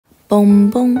Boom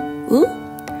boom. Ooh.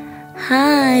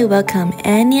 Hi, welcome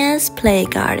Anya's Play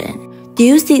Garden. Do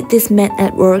you see this man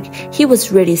at work? He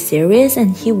was really serious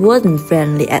and he wasn't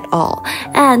friendly at all.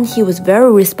 And he was very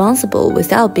responsible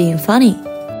without being funny.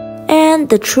 And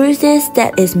the truth is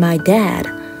that is my dad.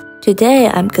 Today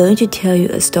I'm going to tell you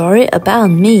a story about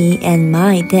me and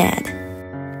my dad.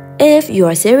 If you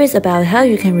are serious about how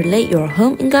you can relate your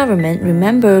home and government,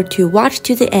 remember to watch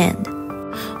to the end.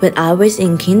 When I was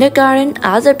in kindergarten,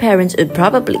 other parents would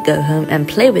probably go home and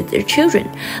play with their children.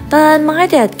 But my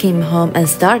dad came home and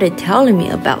started telling me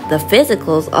about the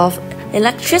physicals of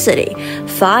electricity,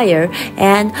 fire,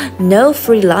 and no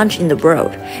free lunch in the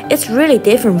world. It's really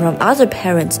different from other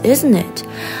parents, isn't it?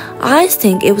 I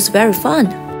think it was very fun.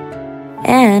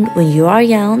 And when you are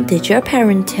young, did your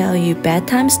parents tell you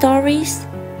bedtime stories?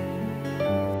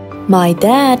 My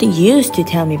dad used to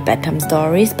tell me bedtime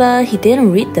stories, but he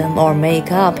didn't read them or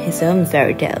make up his own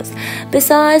fairy tales.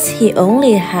 Besides, he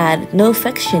only had no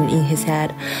fiction in his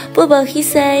head. What will he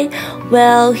say?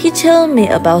 Well, he told me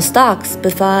about stocks,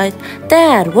 but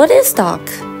Dad, what is stock?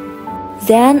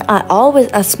 Then I always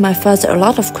ask my father a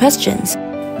lot of questions.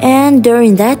 And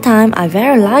during that time, I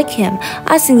very like him.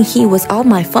 I think he was all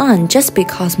my fun just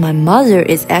because my mother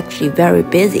is actually very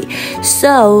busy.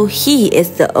 So he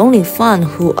is the only fun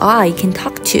who I can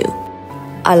talk to.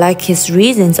 I like his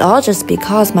reasons all just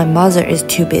because my mother is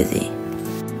too busy.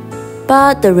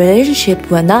 But the relationship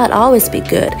will not always be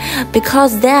good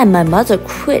because then my mother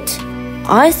quit.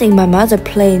 I think my mother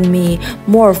played me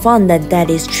more fun than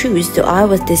that is true, so I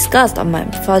was disgusted on my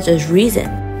father's reason.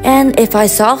 And if I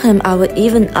saw him, I would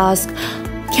even ask,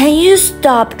 "Can you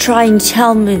stop trying to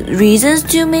tell me reasons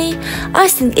to me? I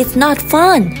think it's not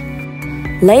fun."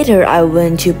 Later, I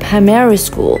went to primary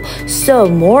school, so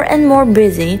more and more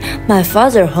busy, my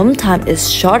father's home time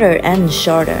is shorter and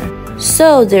shorter.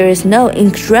 So there is no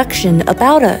interaction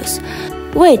about us.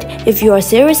 Wait, if you are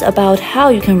serious about how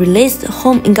you can relate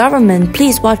home and government,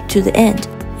 please watch to the end.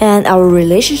 And our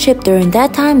relationship during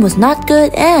that time was not good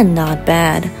and not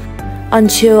bad.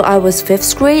 Until I was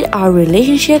 5th grade, our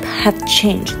relationship had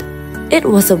changed. It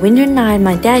was a winter night.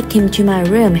 My dad came to my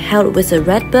room, held with a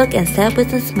red book and said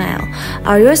with a smile,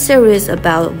 "Are you serious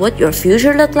about what your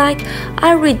future looked like?"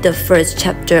 I read the first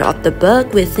chapter of the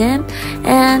book with him,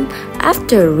 and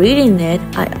after reading it,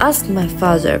 I asked my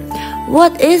father,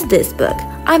 "What is this book?"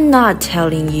 "I'm not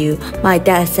telling you," my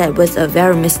dad said with a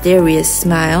very mysterious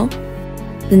smile.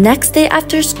 The next day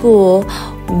after school,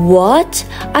 what?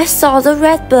 I saw the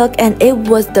red book and it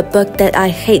was the book that I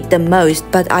hate the most,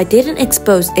 but I didn't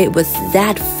expect it was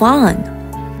that fun.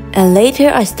 And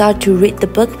later I started to read the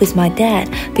book with my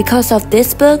dad. Because of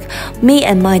this book, me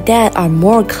and my dad are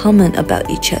more common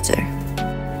about each other.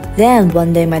 Then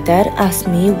one day my dad asked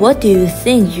me, "What do you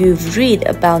think you've read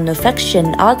about no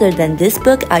fiction other than this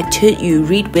book I told you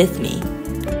read with me?"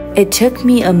 It took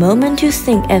me a moment to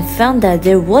think and found that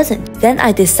there wasn't. Then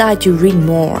I decided to read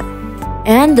more.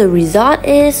 And the result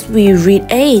is we read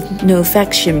 8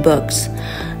 no-fiction books.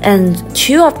 And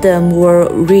 2 of them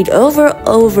were read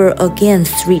over again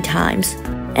 3 times.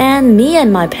 And me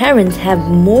and my parents have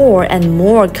more and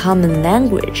more common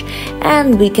language.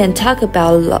 And we can talk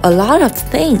about a lot of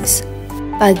things.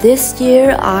 By this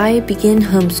year, I begin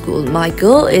homeschool. My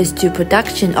goal is to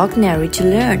production ordinary to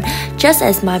learn, just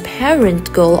as my parents'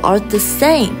 goals are the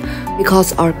same.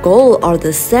 Because our goals are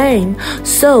the same,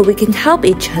 so we can help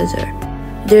each other.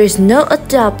 There is no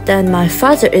doubt that my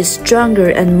father is stronger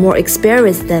and more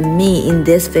experienced than me in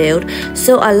this field,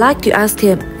 so I like to ask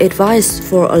him advice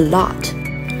for a lot.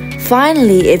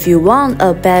 Finally, if you want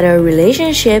a better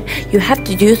relationship, you have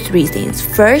to do 3 things.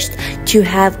 First, to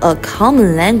have a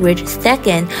common language.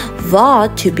 Second,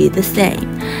 vote to be the same.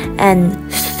 And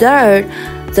third,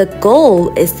 the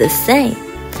goal is the same.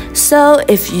 So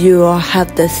if you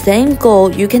have the same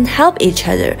goal, you can help each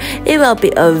other. It will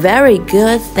be a very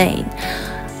good thing.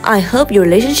 I hope your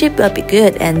relationship will be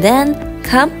good, and then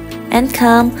come.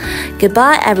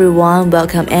 Goodbye everyone.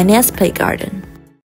 Welcome Anya's Play Garden.